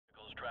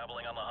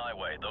traveling on the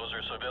highway. Those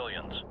are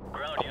civilians.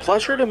 A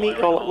pleasure to meet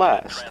y'all at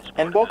last,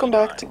 and welcome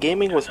back to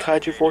Gaming with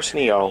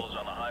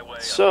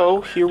KaijuForceNeo. So,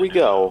 here we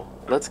go.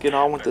 Let's get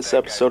on with this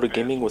episode of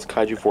Gaming with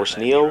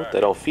KaijuForceNeo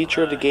that'll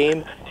feature the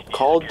game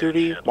Call of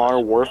Duty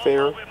Modern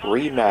Warfare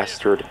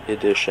Remastered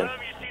Edition.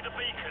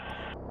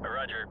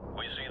 Roger,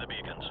 we see the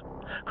beacons.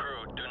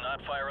 Crew, do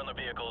not fire on the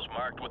vehicles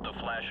marked with the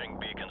flashing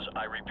beacons.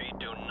 I repeat,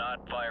 do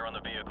not fire on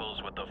the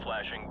vehicles with the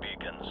flashing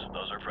beacons.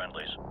 Those are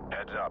friendlies.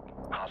 Heads up.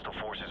 Hostile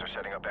forces are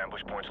setting up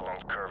ambush points along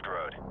the curved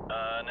road.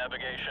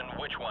 Navigation,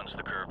 which one's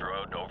the curved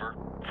road? Over.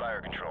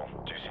 Fire control.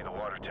 Do you see the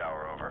water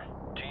tower? Over.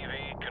 TV,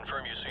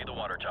 confirm you see the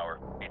water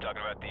tower. You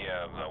talking about the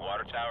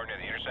water tower near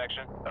the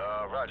intersection?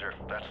 Roger.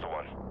 That's the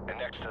one.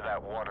 And next to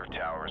that water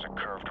tower is a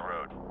curved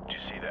road. Do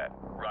you see that?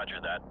 Roger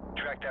that.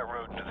 Track that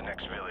road into the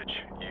next village.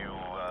 You,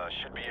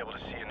 should be able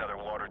to see another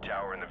water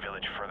tower in the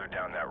village further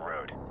down that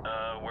road.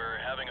 We're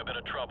having a bit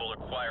of trouble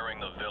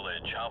acquiring the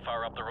village. How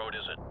far up the road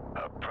is it?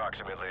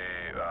 Approximately,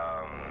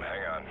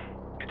 hang on.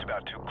 It's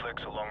about 2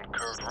 clicks along the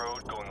curved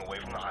road going away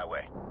from the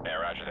highway. Yeah,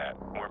 roger that.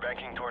 We're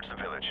banking towards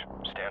the village.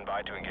 Stand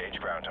by to engage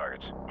ground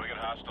targets. We got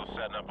hostiles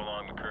setting up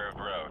along the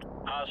curved road.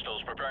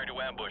 Hostiles preparing to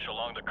ambush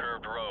along the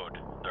curved road.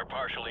 They're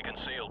partially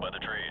concealed by the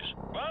trees.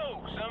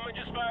 Whoa! Someone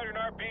just fired an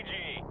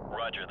RPG.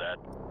 Roger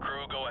that.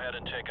 Crew, go ahead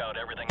and take out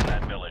everything in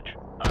that village.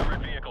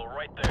 Armored vehicle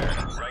right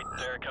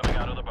there coming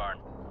out of the barn.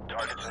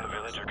 Targets in the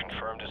village are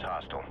confirmed as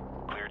hostile.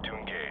 Cleared to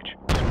engage.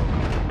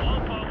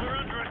 Alpha, we're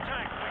under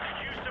attack. We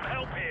could use some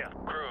help here.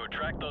 Crew,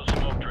 track those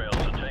smoke trails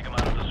and take them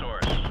out of the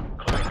source.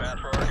 Clear a path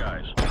for our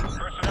guys.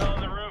 Personnel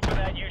on the roof of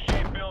that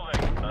U-shaped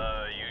building.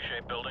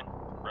 U-shaped building?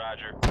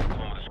 Roger. The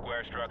one with the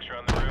square structure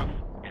on the roof?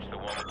 It's the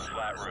one with the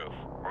flat roof.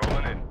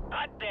 Rolling in.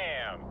 Hot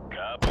damn.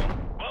 Kaboom.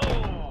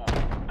 Whoa.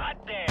 Hot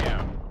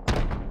damn.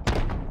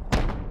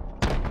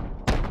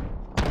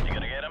 You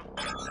gonna get him?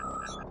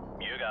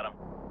 You got him.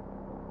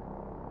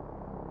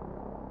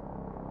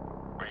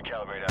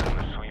 Recalibrate out of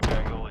the sweep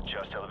angle,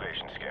 adjust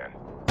elevation scan.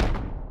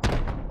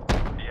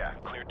 Yeah,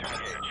 cleared to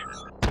engage.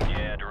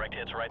 Yeah, direct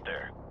hits right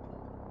there.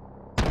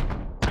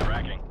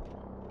 Tracking.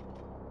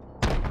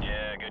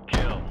 Yeah, good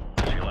kill.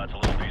 I see lots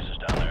of little pieces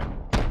down there.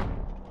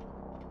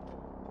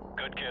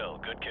 Good kill,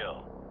 good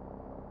kill.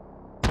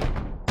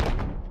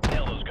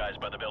 Nail those guys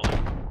by the building.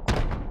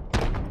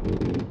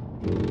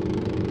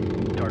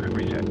 Target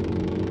reset.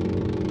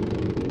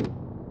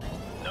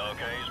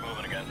 Okay, he's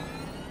moving again.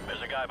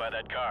 There's a guy by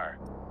that car.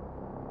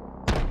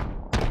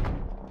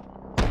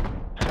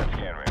 Set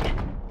scan range.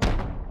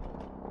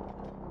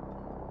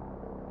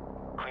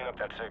 Clean up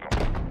that signal.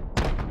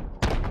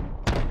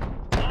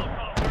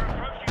 Alpha, we're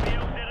approaching the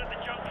LZ at the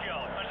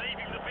junkyard and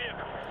leaving the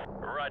vehicle.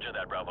 Roger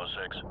that, Bravo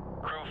 6.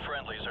 Crew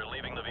friendlies are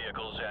leaving the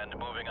vehicles and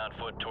moving on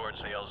foot towards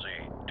the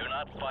LZ. Do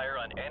not fire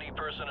on any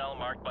personnel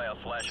marked by a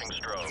flashing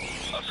strobe.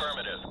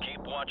 Affirmative.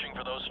 Keep watching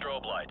for those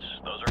strobe lights.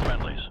 Those are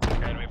friendlies.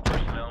 Enemy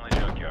personnel in the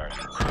junkyard.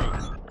 Crew,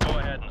 go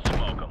ahead and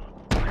smoke them.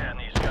 Man,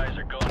 these guys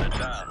are going to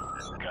town.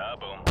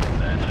 Kaboom.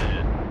 That's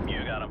it.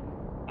 You got them.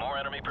 More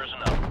enemy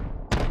personnel.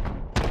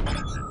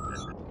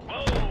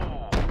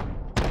 Whoa!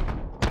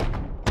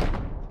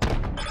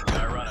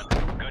 Guy running.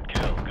 Good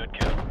kill, good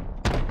kill.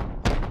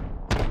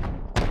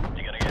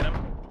 You gonna get him?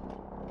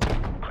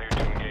 Cleared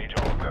to engage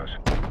all of those.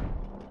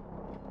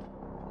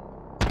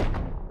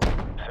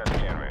 Set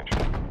scan range.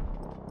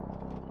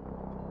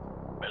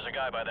 There's a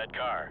guy by that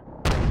car.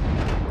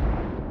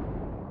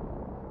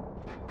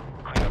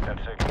 Clean up that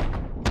signal.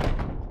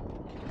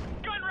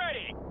 Gun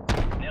ready.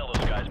 Nail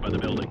those guys by the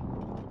building.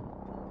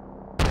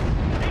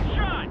 It's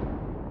shot.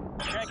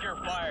 Check your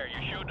fire.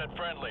 You're shooting at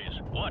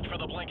friendlies. Watch for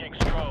the blinking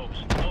strobes.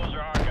 Those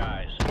are our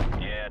guys.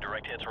 Yeah,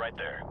 direct hits right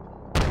there.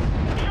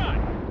 Shot.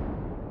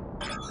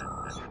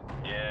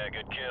 Yeah,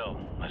 good kill.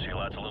 I see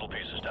lots of little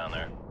pieces down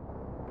there.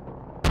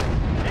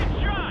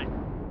 It's shot.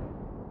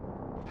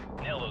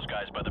 Nail those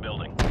guys by the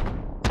building.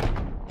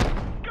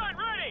 Gun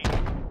ready.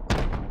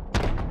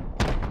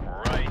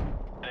 Right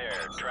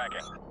there,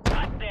 tracking.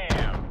 Hot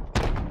damn.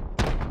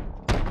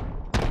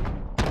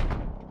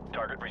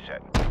 Target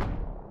reset.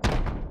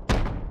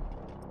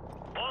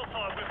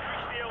 Alpha, we've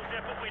reached the LZ,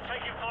 but we're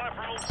taking fire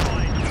from all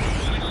sides.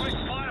 We request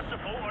fire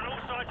support on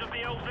all sides of the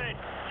LZ.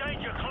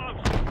 Danger close.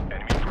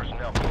 Enemy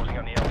personnel closing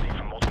on the LZ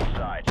from multiple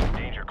sides.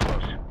 Danger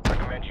close.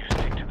 Recommend you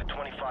stick to the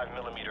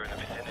 25mm in the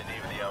vicinity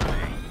of the LZ.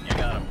 You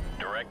got him.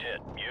 Direct hit.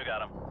 You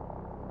got him.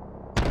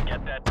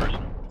 Get that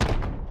person.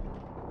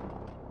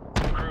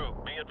 Crew,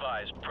 be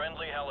advised.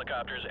 Friendly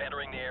helicopters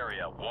entering the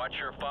area. Watch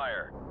your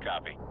fire.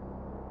 Copy.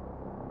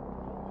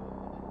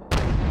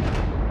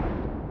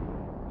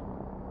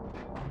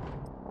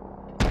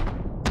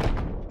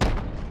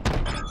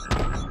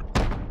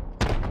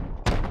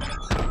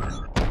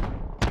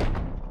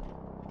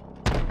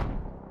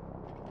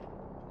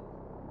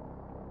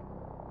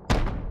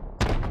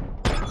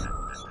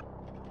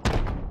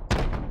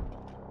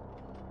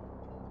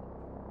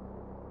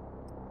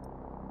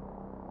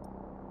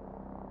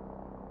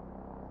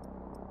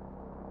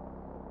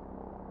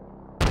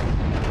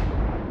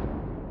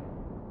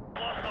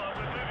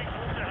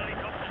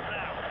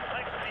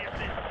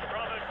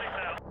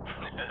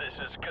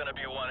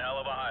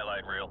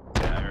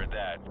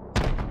 that.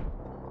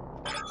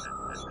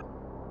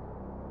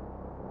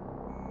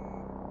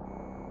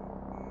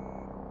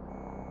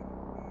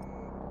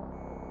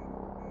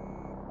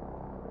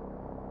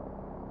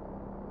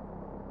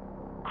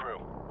 Crew,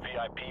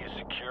 VIP is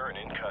secure and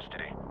in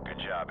custody. Good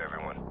job,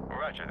 everyone.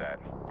 Roger that.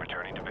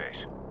 Returning to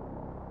base.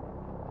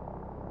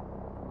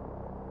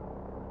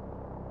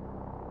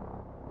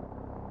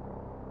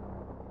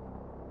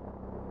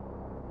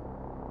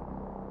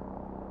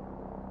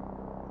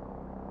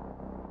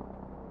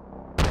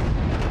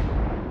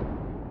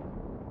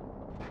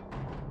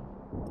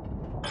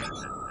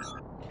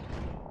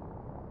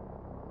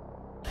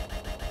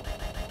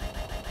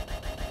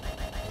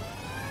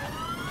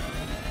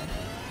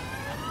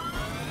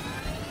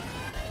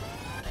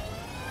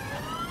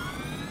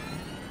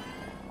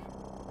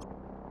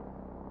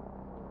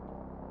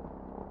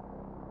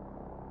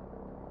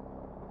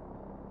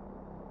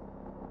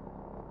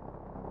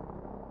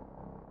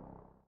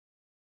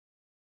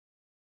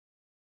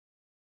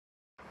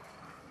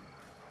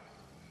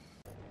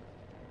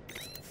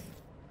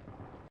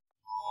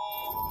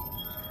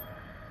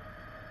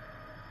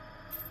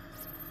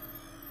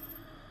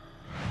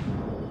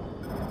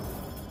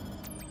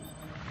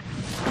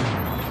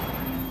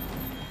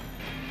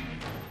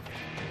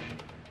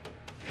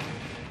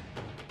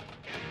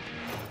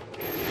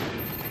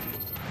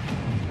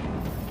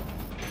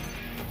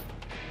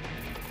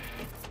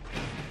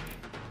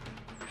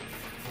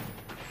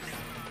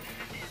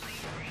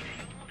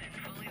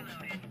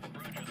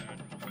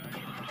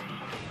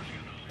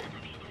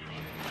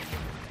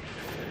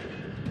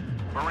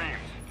 Marines,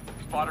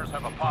 spotters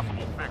have a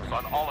possible fix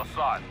on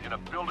Al-Assad in a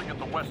building at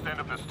the west end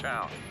of this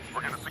town.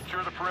 We're gonna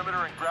secure the perimeter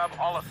and grab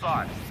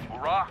Al-Assad.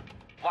 Hoorah!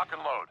 Lock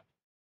and load.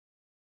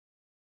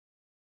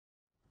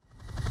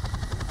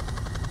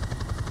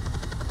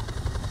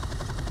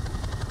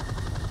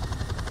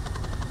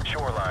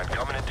 Shoreline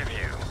coming into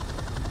view.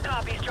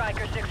 Copy,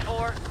 Striker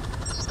 6-4.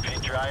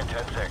 Feet dry in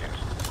 10 seconds.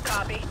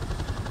 Copy.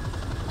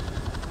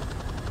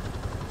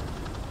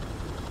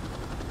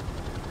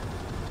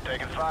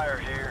 Taking fire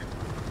here.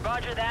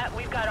 Roger that.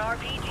 We've got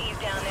RPGs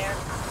down there.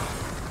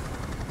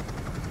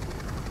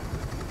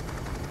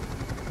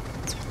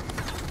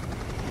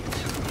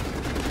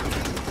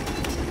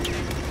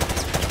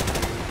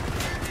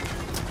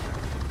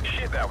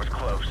 Shit, that was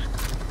close.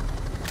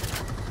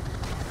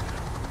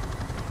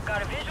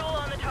 Got a visual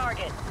on the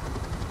target.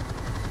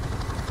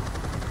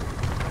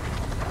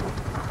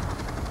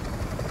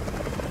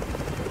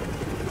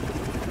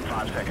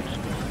 Seconds.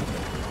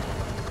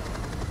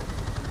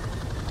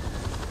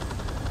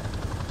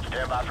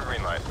 Stand by for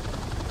green light.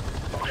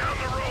 Down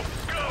the rope!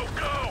 Go,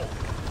 go!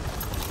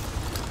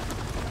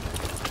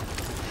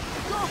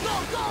 Go, go,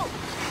 go!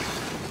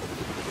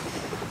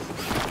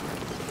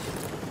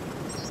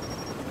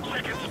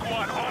 Second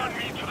squad on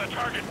me to the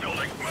target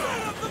building.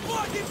 Set up the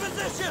blocking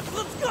positions!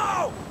 Let's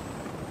go!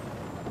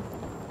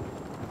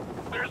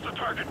 There's the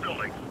target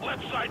building.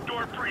 Left side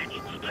door breach.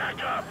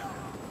 Stack up.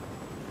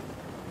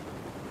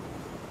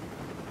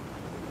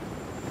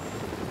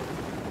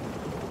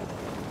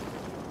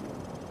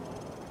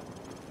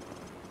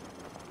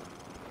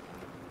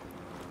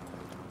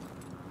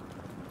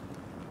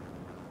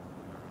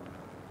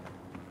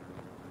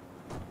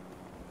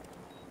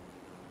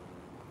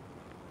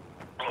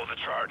 Blow the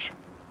charge.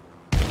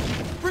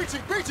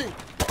 Breaching, breaching!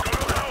 Go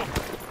to help!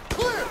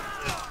 Clear!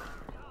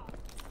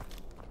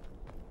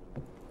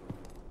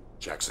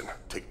 Jackson,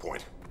 take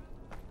point.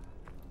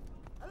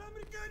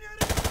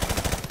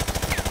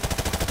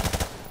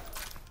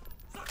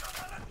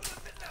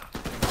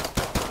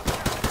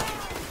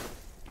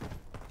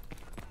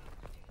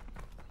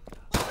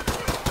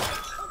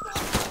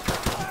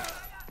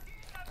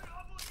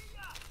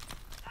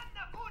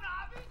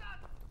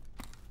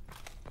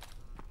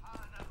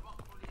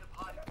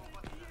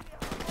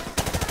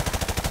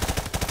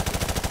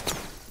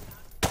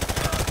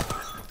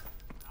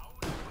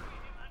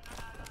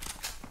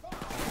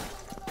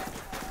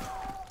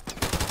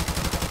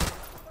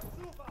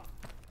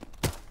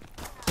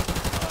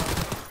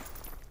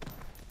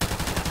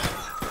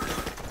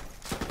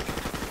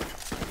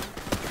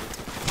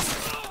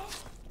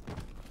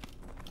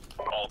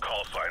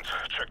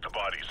 Check the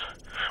bodies.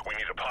 We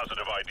need a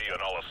positive ID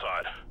on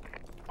Al-Assad.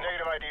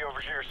 Negative ID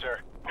over here, sir.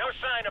 No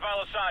sign of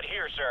Al-Assad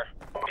here, sir.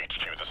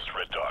 HQ, this is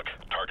Red Dog.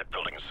 Target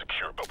building is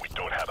secure, but we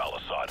don't have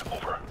Al-Assad.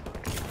 Over.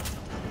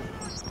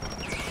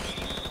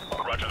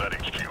 Roger that,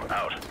 HQ.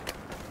 Out.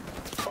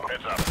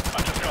 Heads up.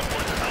 I just got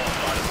word that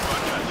Al-Assad is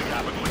broadcasting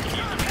rapidly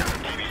east of here,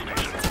 TV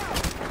station.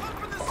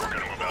 We're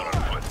gonna move out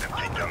on foot and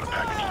take down the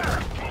package there.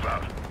 Move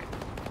out.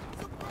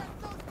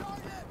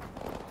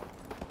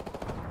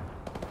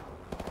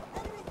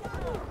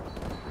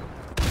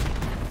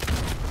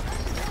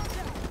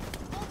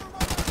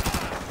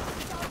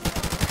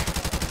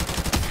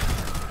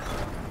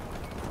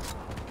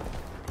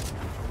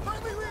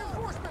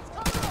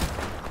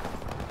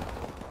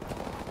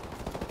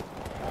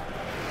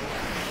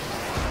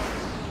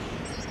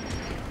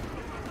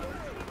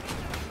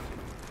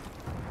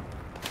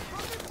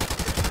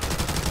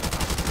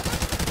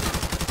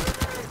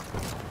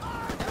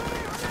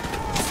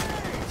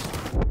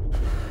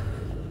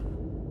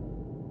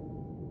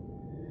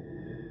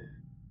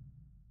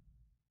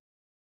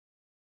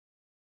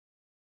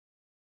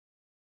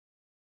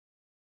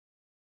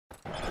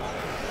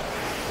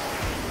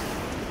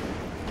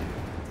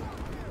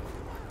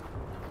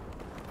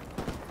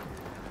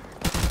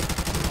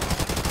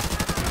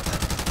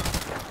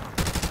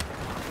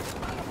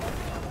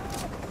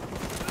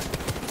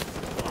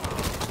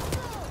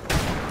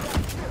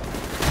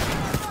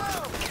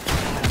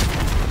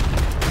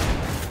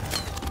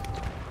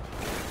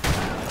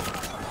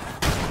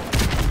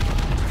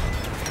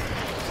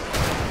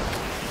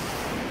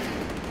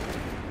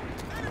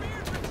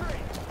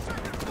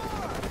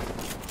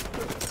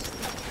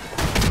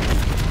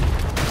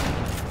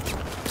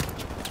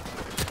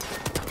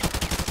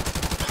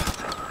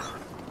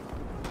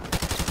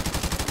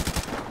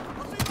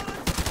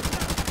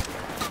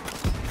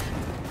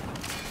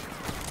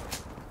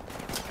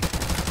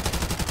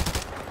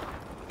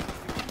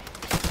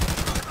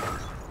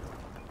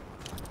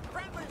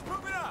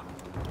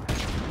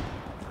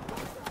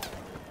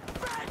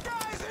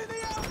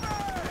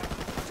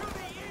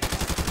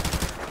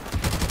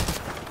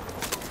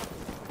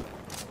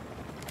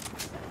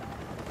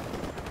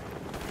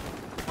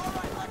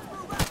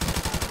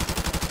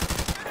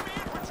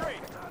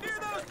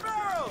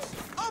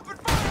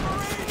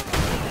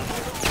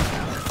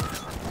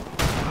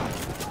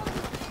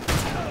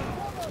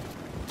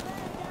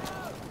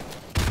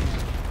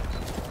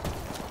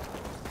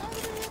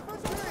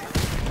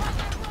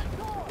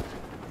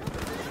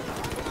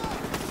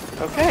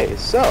 Okay,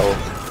 so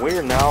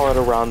we're now at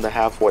around the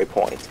halfway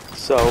point.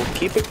 So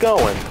keep it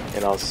going,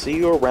 and I'll see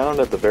you around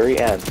at the very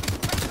end.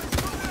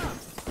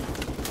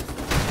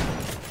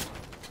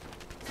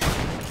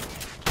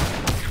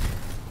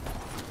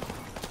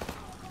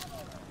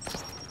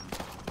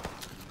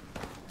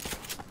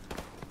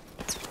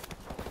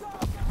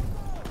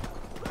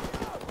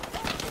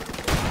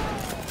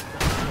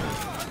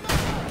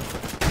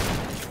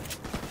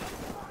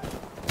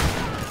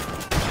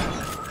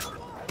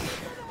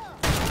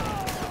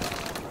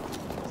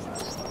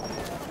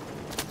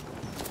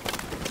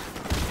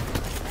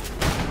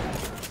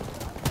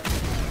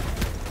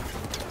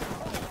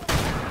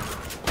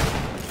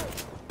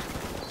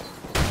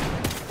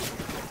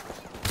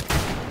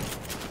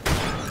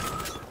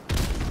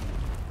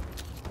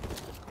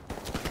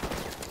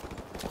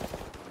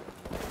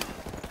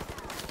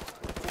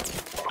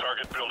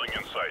 Target building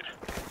in sight.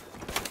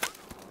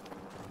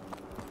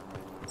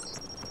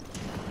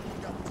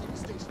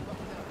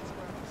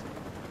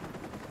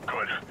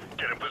 Good.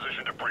 Get in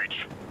position to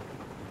breach.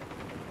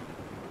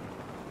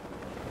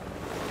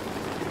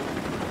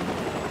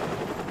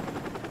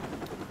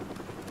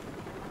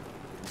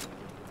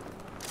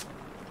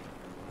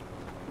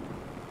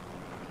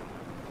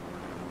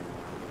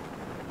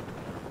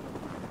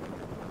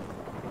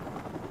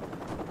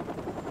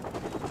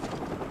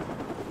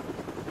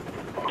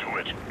 Do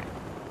it.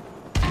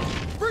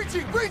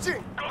 Breaching!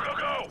 Breaching! Go, go,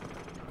 go!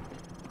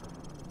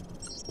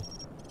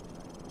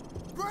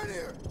 Right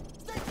here!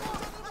 Stay close!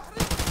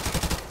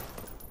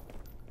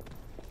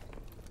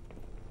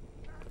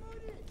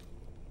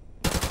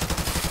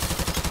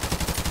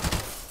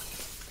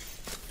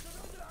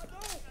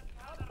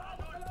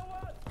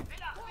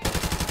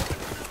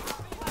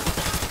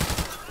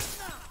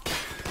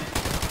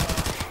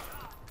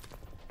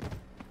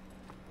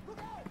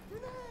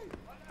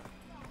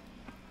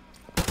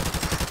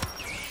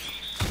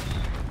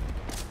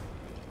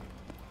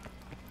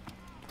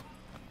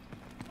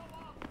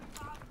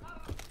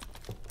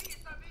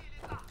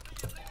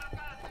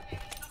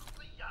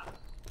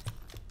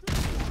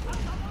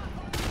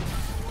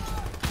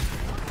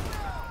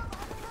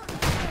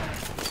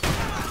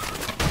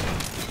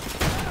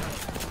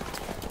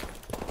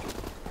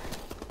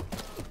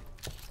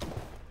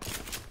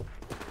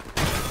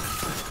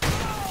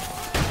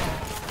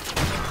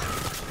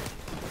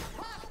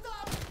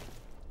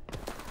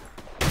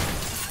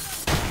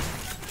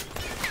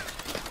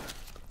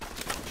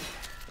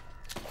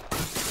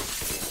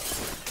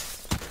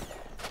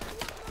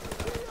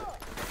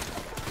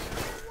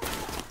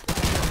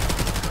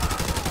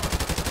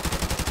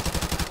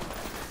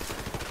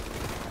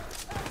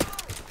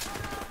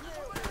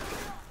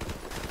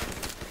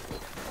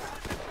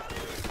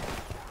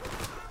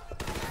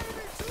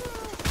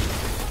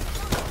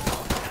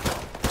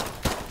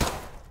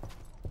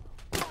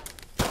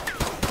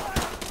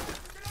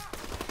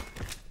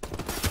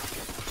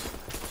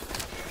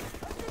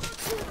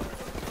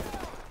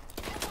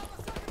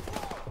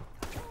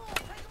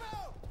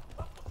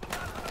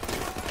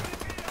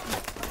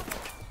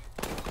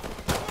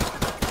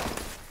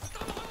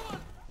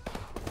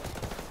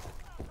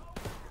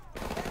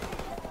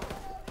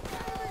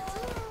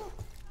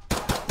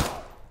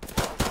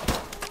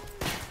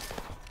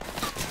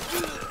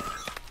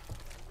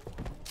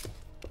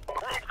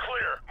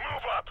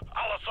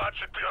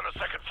 Should be on the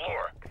second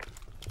floor.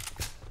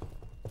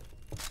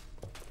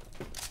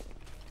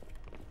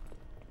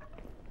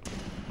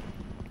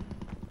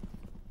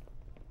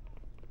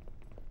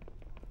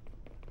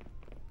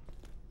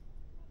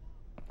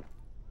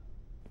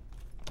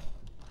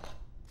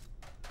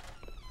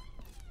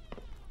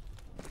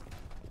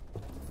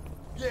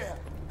 Yeah,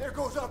 there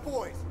goes our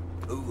boys.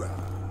 Hoorah!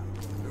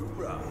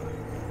 Hoorah!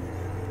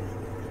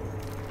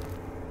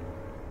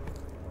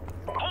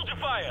 Hold your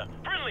fire!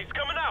 Friendly's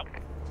coming out!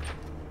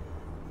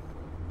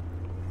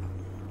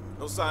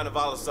 No sign of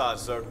Al-Assad,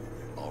 sir.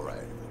 All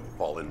right.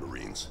 Fall in,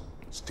 Marines.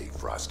 Stay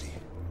frosty.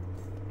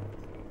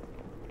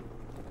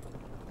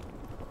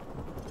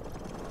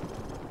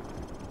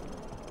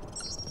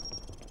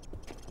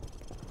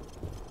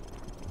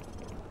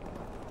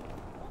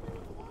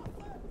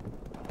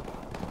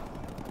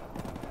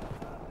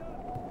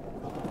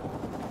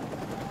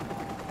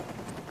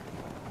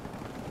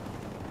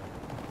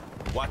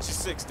 Watch your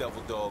six,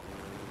 Devil Dog.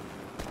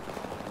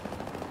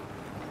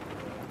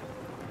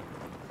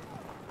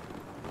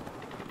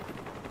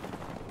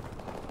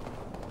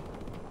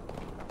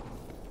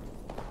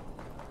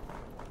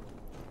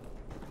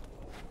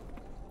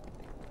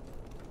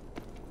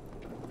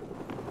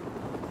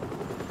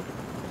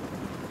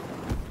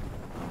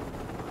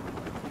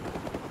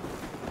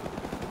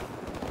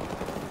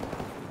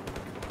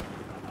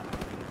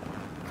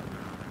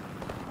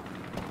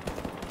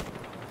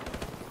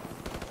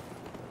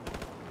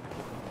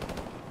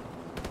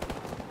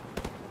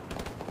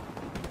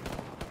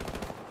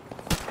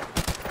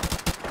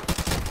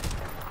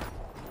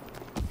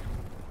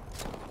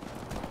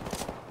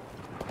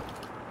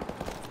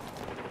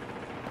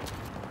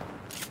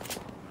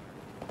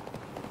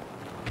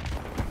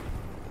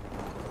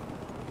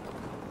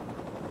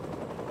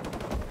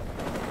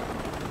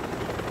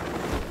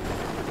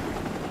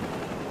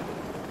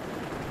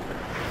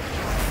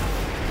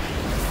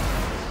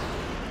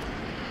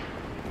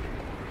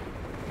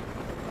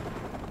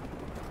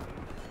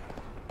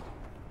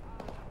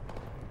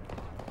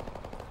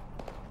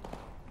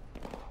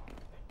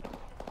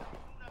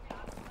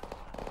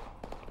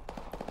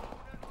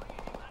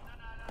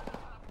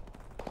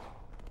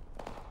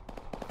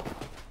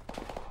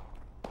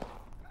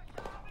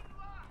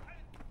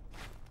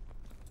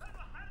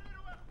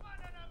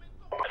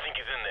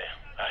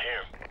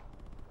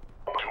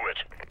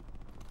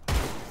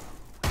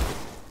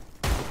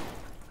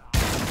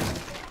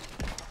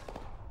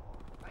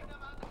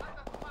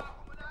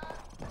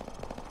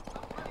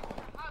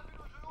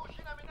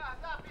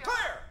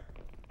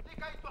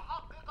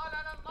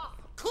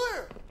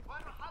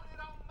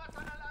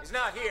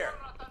 got here?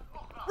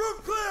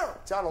 Roof clear!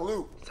 It's on a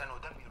loop.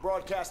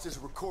 Broadcast is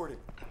recorded.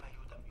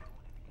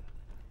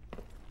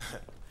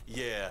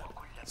 Yeah.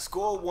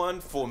 Score 1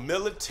 for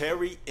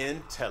military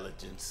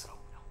intelligence.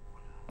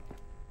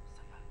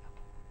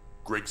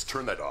 Griggs,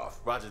 turn that off.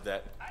 Roger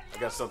that. I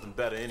got something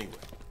better anyway.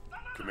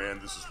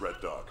 Command, this is Red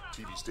Dog.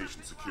 TV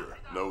station secure.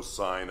 No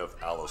sign of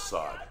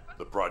Al-Assad.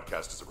 The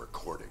broadcast is a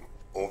recording.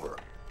 Over.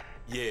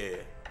 Yeah.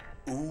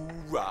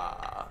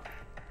 Oorah.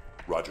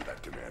 Roger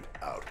that, Command.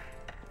 Out.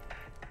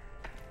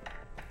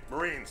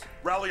 Marines,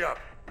 rally up.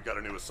 We got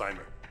a new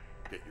assignment.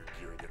 Get your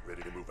gear and get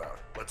ready to move out.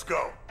 Let's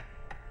go.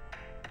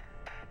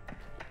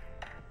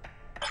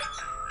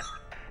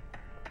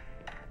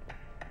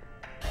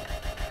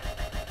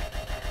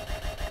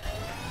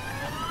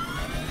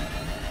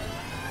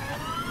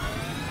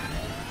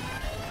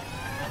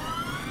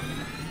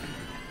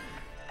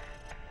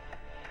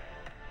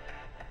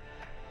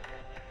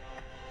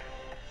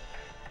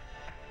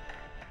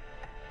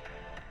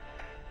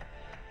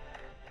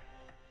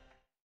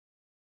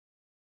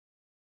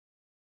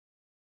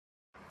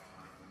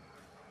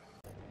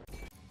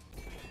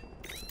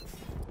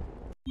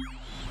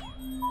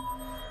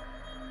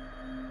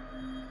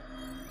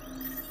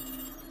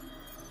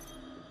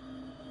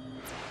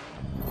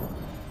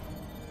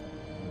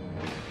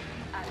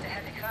 After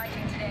heavy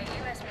fighting today,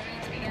 U.S.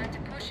 Marines began to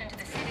push into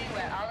the city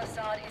where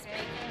al-Assad is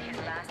making his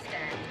last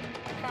stand.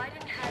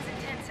 Fighting has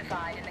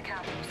intensified in the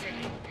capital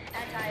city.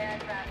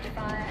 Anti-aircraft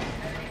fire and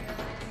early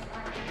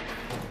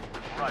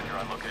Roger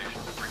on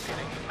location.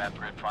 Repeating. Map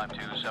grid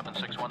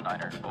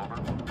 527619er. Over.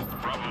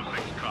 Bravo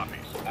 6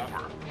 copies.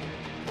 Over.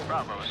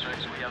 Bravo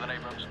 6, we have an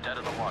Abrams dead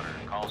in the water.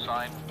 Call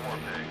sign War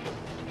Pig.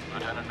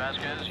 Lieutenant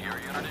Vasquez, your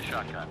unit is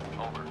shotgun.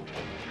 Over.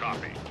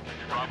 Copy.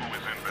 Bravo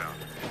is inbound.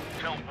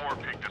 Tell War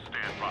Pig to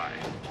stand by.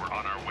 We're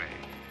on our way.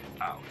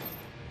 Out.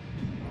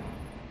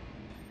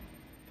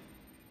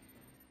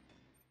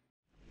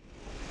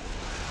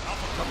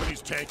 Alpha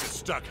Company's tank is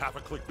stuck half a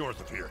click north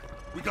of here.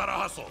 We gotta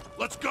hustle.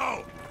 Let's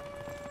go!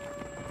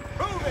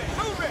 Move it!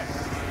 Move it!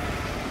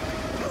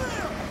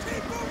 Clear!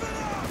 Keep moving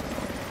up!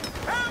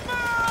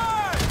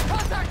 Hammer!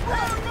 Contact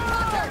front!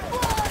 Contact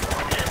front!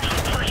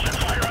 Infiltration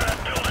fire on that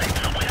building.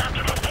 We have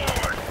to move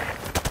forward.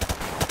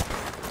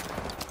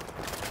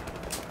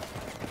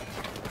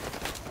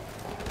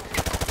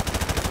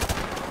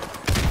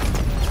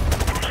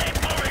 Keep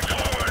moving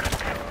forward.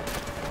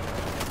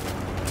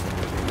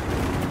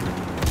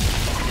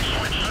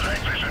 Switch to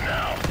night vision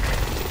now.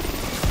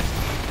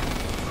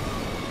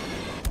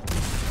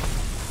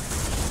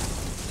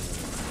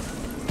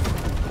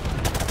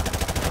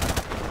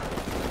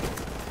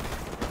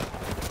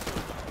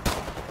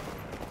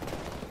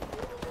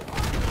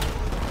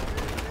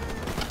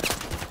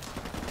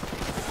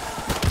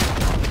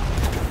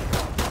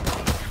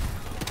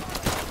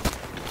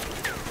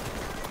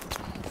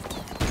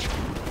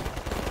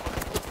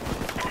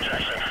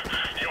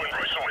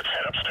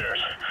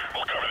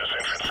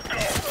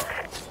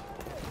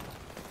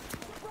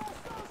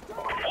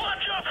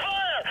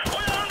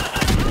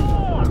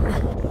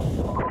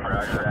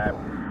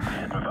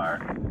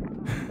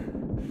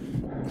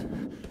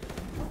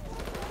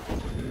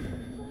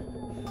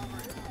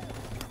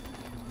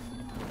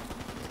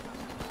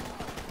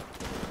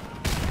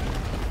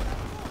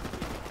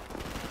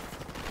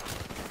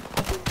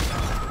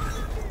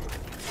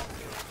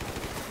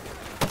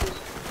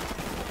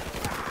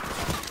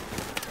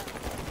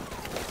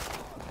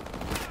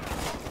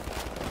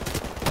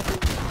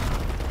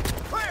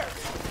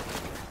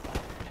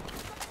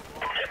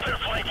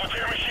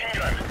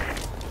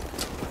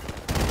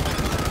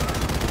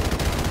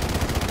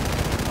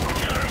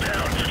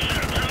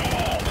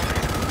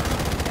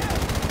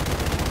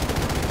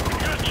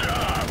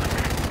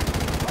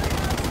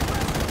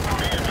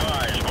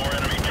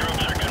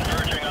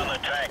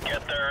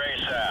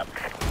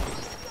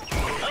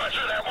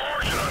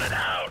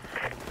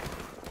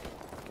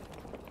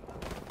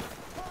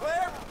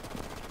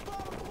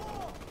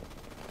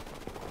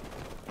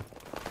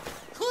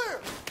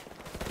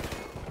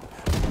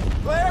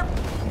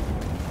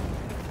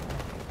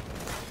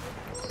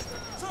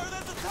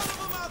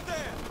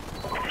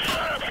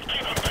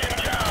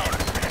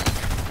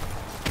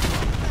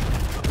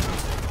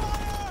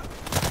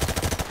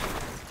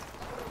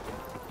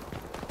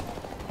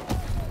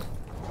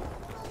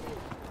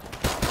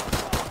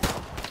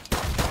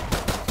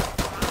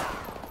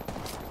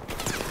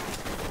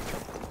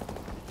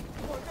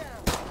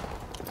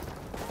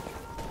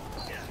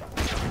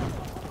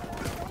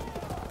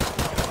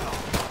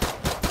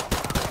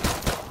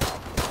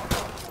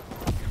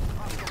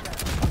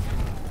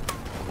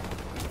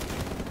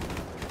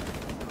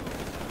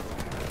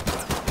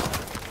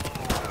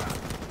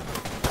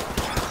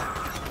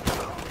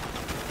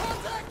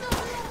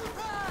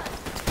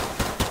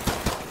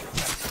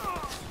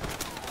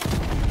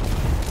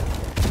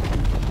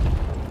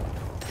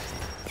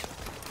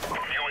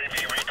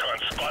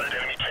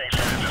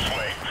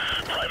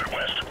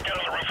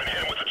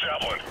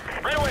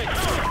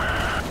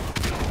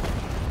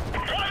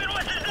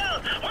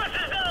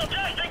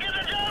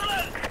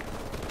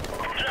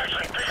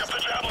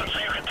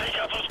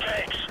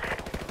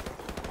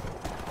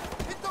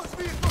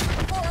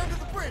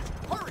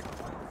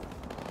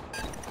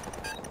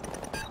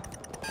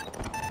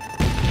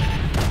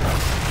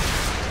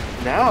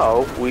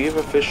 now we've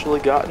officially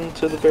gotten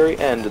to the very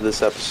end of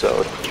this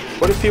episode.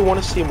 But if you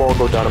want to see more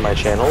go down on my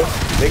channel,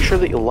 make sure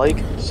that you like,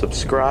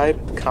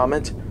 subscribe,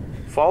 comment,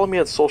 follow me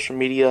on social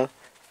media,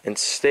 and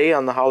stay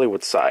on the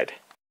Hollywood side.